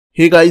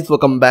Hey guys,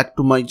 welcome back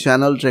to my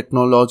channel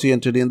Technology,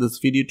 and today in this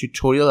video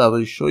tutorial I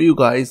will show you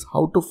guys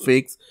how to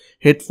fix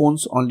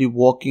headphones only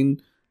work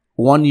in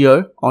 1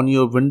 year on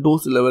your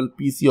Windows 11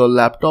 PC or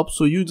laptop.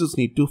 So you just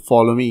need to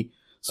follow me.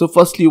 So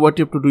firstly what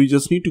you have to do, you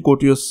just need to go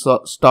to your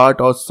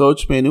start or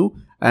search menu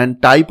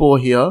and type over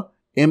here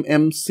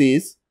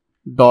mmsys.cpl.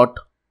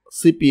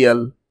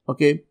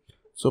 okay,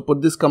 so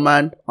put this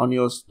command on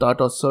your start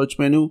or search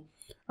menu,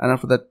 and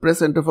after that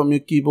press enter from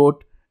your keyboard.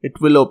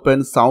 It will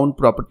open sound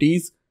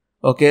properties.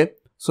 Okay,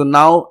 so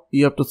now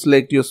you have to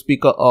select your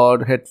speaker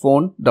or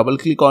headphone, double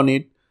click on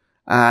it,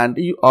 and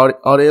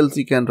or else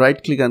you can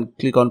right click and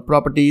click on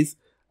properties,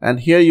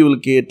 and here you will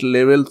get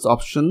levels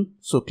option.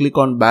 So click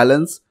on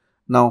balance.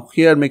 Now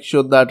here make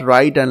sure that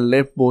right and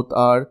left both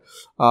are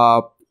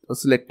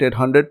selected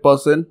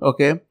 100%.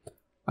 okay,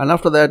 and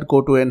after that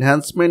go to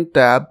enhancement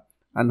tab,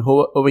 and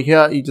over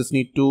here you just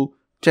need to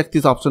check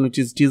this option which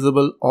is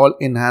disable all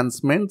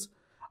enhancements.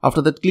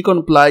 After that click on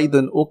apply,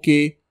 then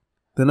okay,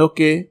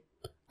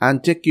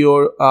 and check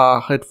your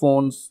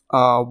headphones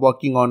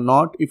working or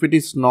not. If it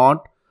is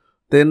not,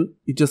 then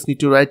you just need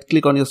to right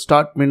click on your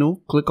start menu,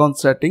 click on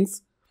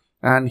settings,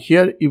 and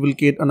here you will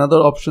get another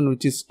option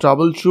which is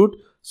troubleshoot.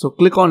 So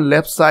click on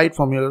left side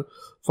on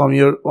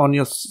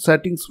your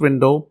settings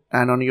window,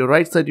 and on your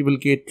right side you will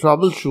get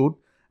troubleshoot,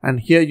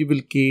 and here you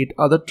will get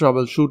other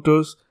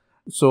troubleshooters.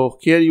 So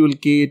here you will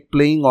get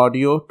playing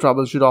audio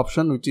troubleshoot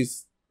option, which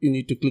is you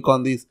need to click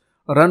on this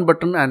run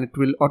button and it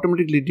will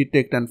automatically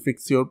detect and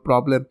fix your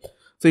problem.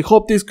 So I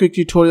hope this quick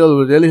tutorial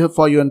will really help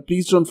for you, and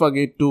please don't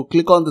forget to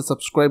click on the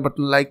subscribe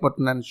button, like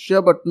button and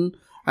share button.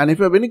 And if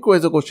you have any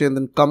queries or question,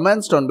 then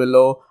comments down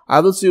below. I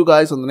will see you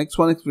guys on the next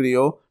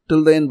video.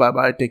 Till then, bye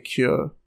bye, take care.